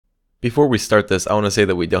Before we start this, I want to say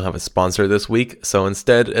that we don't have a sponsor this week, so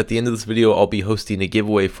instead, at the end of this video, I'll be hosting a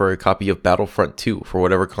giveaway for a copy of Battlefront 2 for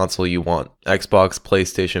whatever console you want. Xbox,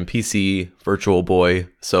 PlayStation, PC, Virtual Boy,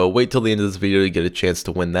 so wait till the end of this video to get a chance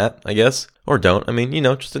to win that, I guess. Or don't, I mean,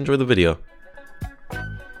 just enjoy the video.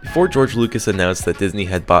 Before George Lucas announced that Disney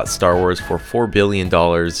had bought Star Wars for $4 billion,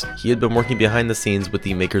 he had been working behind the scenes with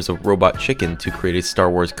the makers of Robot Chicken to create a Star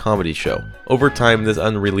Wars comedy show. Over time, this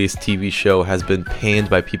unreleased TV show has been panned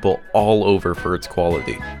by people all over for its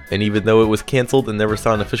quality. And even though it was cancelled and never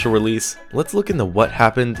saw an official release, let's look into what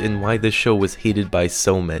happened and why this show was hated by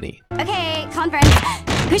so many. Okay, conference.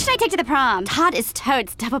 Who should I take to the prom? Todd is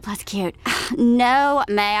totes double plus cute. No,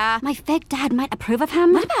 Maya. My fake dad might approve of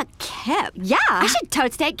him. What about Kip? Yeah, I should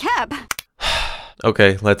totes date Kip.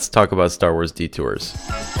 Okay, let's talk about Star Wars detours.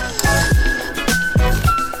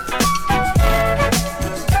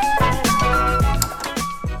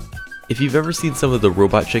 If you've ever seen some of the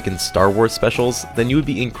Robot Chicken Star Wars specials, then you would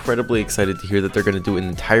be incredibly excited to hear that they're going to do an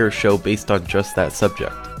entire show based on just that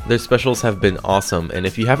subject. Their specials have been awesome, and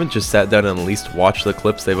if you haven't just sat down and at least watched the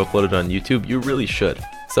clips they've uploaded on YouTube, you really should.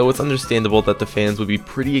 So it's understandable that the fans would be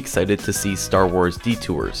pretty excited to see Star Wars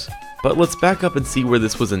detours. But let's back up and see where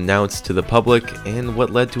this was announced to the public and what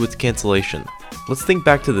led to its cancellation. Let's think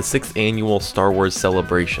back to the 6th annual Star Wars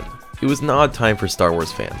celebration. It was an odd time for Star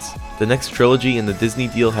Wars fans. The next trilogy and the Disney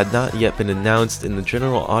deal had not yet been announced, and the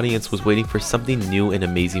general audience was waiting for something new and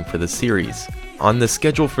amazing for the series. On the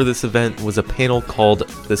schedule for this event was a panel called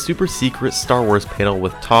the Super Secret Star Wars Panel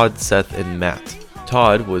with Todd, Seth, and Matt.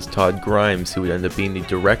 Todd was Todd Grimes, who would end up being the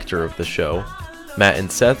director of the show. Matt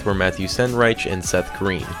and Seth were Matthew Senreich and Seth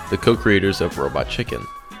Green, the co-creators of Robot Chicken.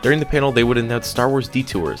 During the panel, they would announce Star Wars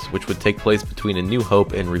detours, which would take place between A New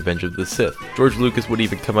Hope and Revenge of the Sith. George Lucas would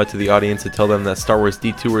even come out to the audience to tell them that Star Wars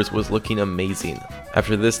detours was looking amazing.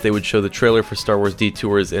 After this, they would show the trailer for Star Wars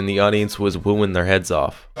detours, and the audience was wooing their heads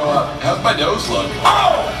off. How's my nose look?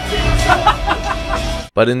 Oh!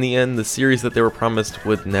 But in the end, the series that they were promised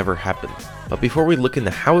would never happen. But before we look into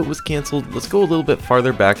how it was cancelled, let's go a little bit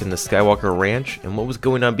farther back in the Skywalker Ranch and what was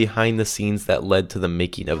going on behind the scenes that led to the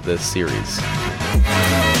making of this series.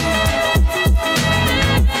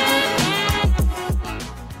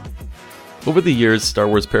 Over the years, Star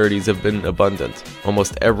Wars parodies have been abundant.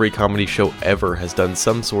 Almost every comedy show ever has done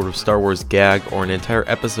some sort of Star Wars gag or an entire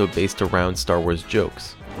episode based around Star Wars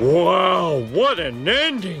jokes. Wow, what an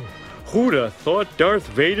ending! Who'd have thought Darth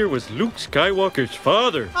Vader was Luke Skywalker's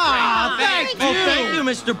father? Thank you,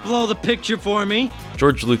 Mr. Blow the Picture for me.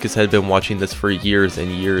 George Lucas had been watching this for years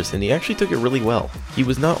and years, and he actually took it really well. He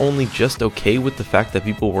was not only just okay with the fact that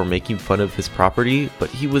people were making fun of his property, but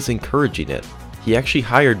he was encouraging it. He actually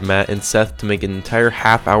hired Matt and Seth to make an entire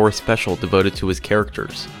half-hour special devoted to his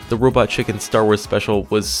characters. The Robot Chicken Star Wars special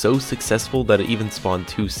was so successful that it even spawned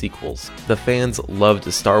 2 sequels. The fans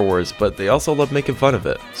loved Star Wars, but they also loved making fun of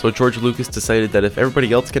it. So George Lucas decided that if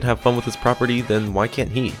everybody else can have fun with his property, then why can't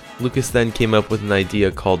he? Lucas then came up with an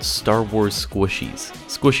idea called Star Wars Squishies.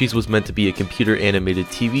 Squishies was meant to be a computer-animated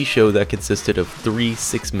TV show that consisted of 3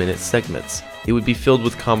 6-minute segments. It would be filled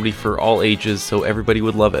with comedy for all ages, so everybody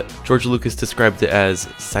would love it. George Lucas described it as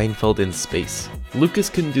Seinfeld in space. Lucas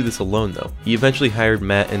couldn't do this alone though. He eventually hired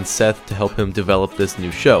Matt and Seth to help him develop this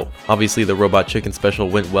new show. Obviously the Robot Chicken special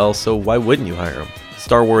went well, so why wouldn't you hire him?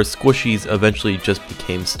 Star Wars Squishies eventually just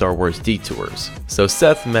became Star Wars Detours. So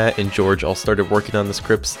Seth, Matt, and George all started working on the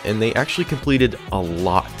scripts, and they actually completed a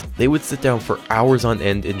lot. They would sit down for hours on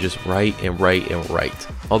end and just write and write and write.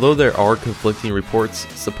 Although there are conflicting reports,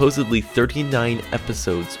 supposedly 39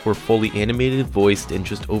 episodes were fully animated, voiced, and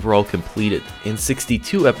just overall completed, and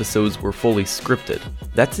 62 episodes were fully scripted.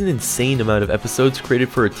 That's an insane amount of episodes created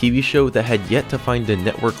for a TV show that had yet to find a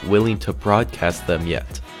network willing to broadcast them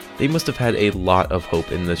yet. They must have had a lot of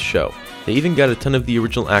hope in this show. They even got a ton of the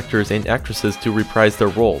original actors and actresses to reprise their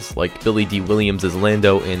roles, like Billy D. Williams as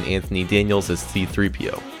Lando and Anthony Daniels as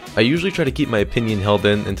C-3PO. I usually try to keep my opinion held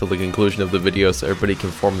in until the conclusion of the video so everybody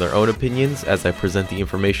can form their own opinions as I present the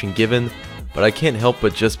information given, but I can't help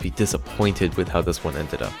but just be disappointed with how this one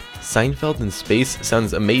ended up. Seinfeld in space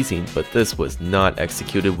sounds amazing, but this was not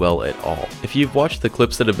executed well at all. If you've watched the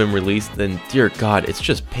clips that have been released, then dear god, it's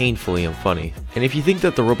just painfully unfunny. And if you think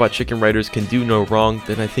that the Robot Chicken writers can do no wrong,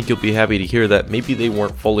 then I think you'll be happy to hear that maybe they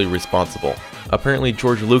weren't fully responsible. Apparently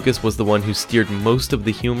George Lucas was the one who steered most of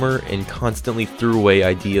the humor and constantly threw away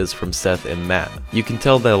ideas from Seth and Matt. You can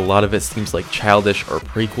tell that a lot of it seems like childish or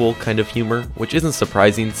prequel kind of humor, which isn't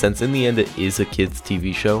surprising since in the end it is a kids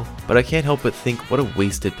TV show, but I can't help but think what a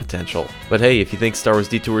wasted potential. But hey, if you think Star Wars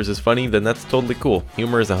Detours is funny, then that's totally cool.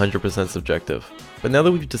 Humor is 100% subjective. But now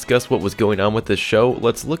that we've discussed what was going on with this show,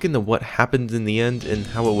 let's look into what happened in the end and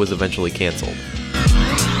how it was eventually cancelled.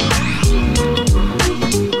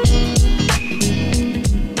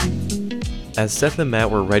 As Seth and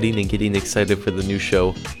Matt were writing and getting excited for the new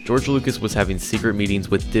show, George Lucas was having secret meetings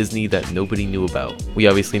with Disney that nobody knew about. We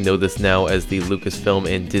obviously know this now as the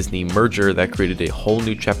Lucasfilm and Disney merger that created a whole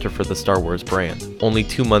new chapter for the Star Wars brand. Only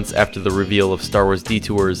 2 months after the reveal of Star Wars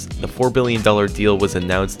Detours, the $4 billion deal was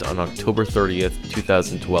announced on October 30th,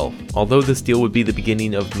 2012. Although this deal would be the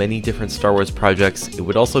beginning of many different Star Wars projects, it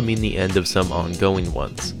would also mean the end of some ongoing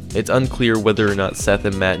ones. It's unclear whether or not Seth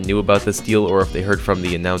and Matt knew about this deal or if they heard from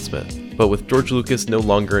the announcement. But with George Lucas no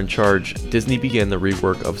longer in charge, Disney began the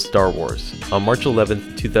rework of Star Wars. On March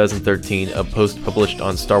 11th, 2013, a post published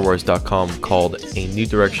on StarWars.com called "A New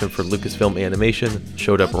Direction for Lucasfilm Animation"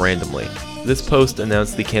 showed up randomly. This post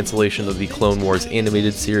announced the cancellation of the Clone Wars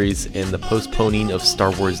animated series and the postponing of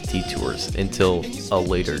Star Wars Detours until a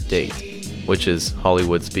later date, which is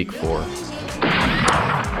Hollywood speak for.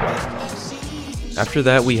 After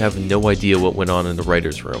that, we have no idea what went on in the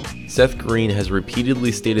writer's room. Seth Green has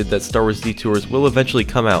repeatedly stated that Star Wars Detours will eventually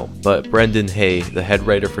come out, but Brendan Hay, the head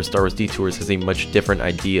writer for Star Wars Detours, has a much different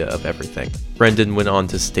idea of everything. Brendan went on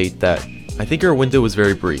to state that, "I think our window was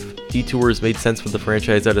very brief. Detours made sense for the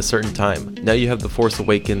franchise at a certain time. Now you have The Force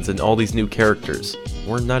Awakens and all these new characters.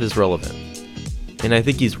 We're not as relevant." And I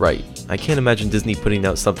think he's right. I can't imagine Disney putting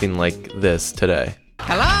out something like this today.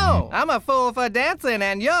 Hello! I'm a fool for dancing,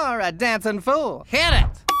 and you're a dancing fool. Hit it!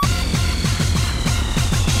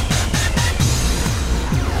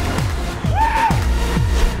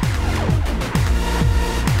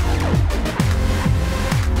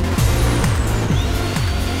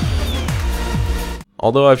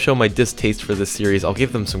 Although I've shown my distaste for this series, I'll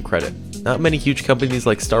give them some credit. Not many huge companies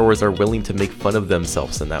like Star Wars are willing to make fun of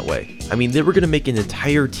themselves in that way. I mean, they were going to make an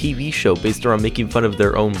entire TV show based around making fun of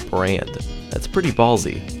their own brand. That's pretty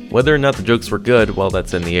ballsy. Whether or not the jokes were good, well,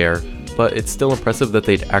 that's in the air, but it's still impressive that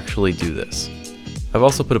they'd actually do this. I've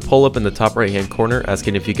also put a poll up in the top right hand corner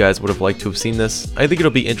asking if you guys would have liked to have seen this. I think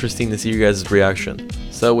it'll be interesting to see your guys' reaction.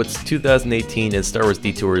 So it's 2018 and Star Wars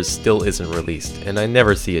Detours still isn't released, and I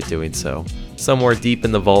never see it doing so. Somewhere deep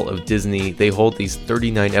in the vault of Disney, they hold these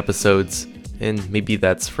 39 episodes, and maybe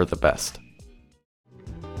that's for the best.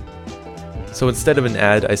 So instead of an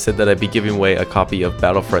ad, I said that I'd be giving away a copy of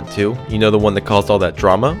Battlefront 2. You know, the one that caused all that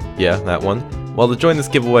drama? Yeah, that one. Well, to join this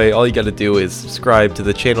giveaway, all you gotta do is subscribe to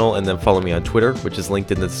the channel and then follow me on Twitter, which is linked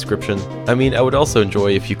in the description. I mean, I would also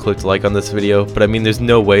enjoy if you clicked like on this video, but I mean, there's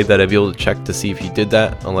no way that I'd be able to check to see if you did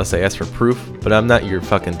that unless I asked for proof, but I'm not your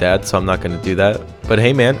fucking dad, so I'm not gonna do that. But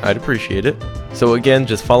hey man, I'd appreciate it. So again,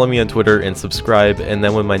 just follow me on Twitter and subscribe, and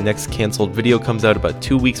then when my next canceled video comes out about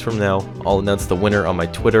 2 weeks from now, I'll announce the winner on my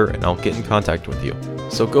Twitter and I'll get in contact with you.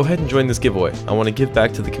 So go ahead and join this giveaway. I want to give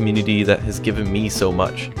back to the community that has given me so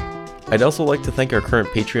much. I'd also like to thank our current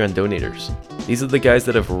Patreon donators. These are the guys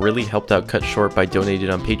that have really helped out Cutshort by donating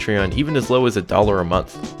on Patreon even as low as $1 a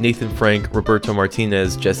month. Nathan Frank, Roberto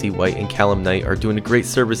Martinez, Jesse White, and Callum Knight are doing a great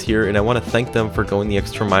service here, and I want to thank them for going the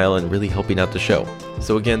extra mile and really helping out the show.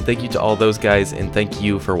 So again, thank you to all those guys, and thank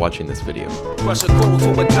you for watching this video. Rush a cold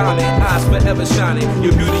to a diamond, eyes forever shining.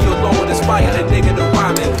 Your beauty alone inspired a nigga to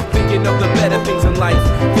rhyming. Thinking of the better things in life.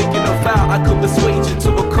 Thinking of how I could persuade you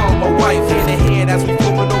to become a wife. Hand in hand as we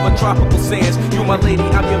floating over tropical sands. You my lady,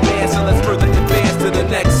 I'm your man, so let's further advance to the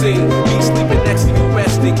next scene. Me sleeping next to you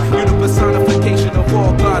resting. You're the personification of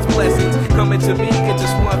all God's blessings. Coming to me in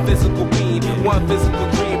just one physical being, one physical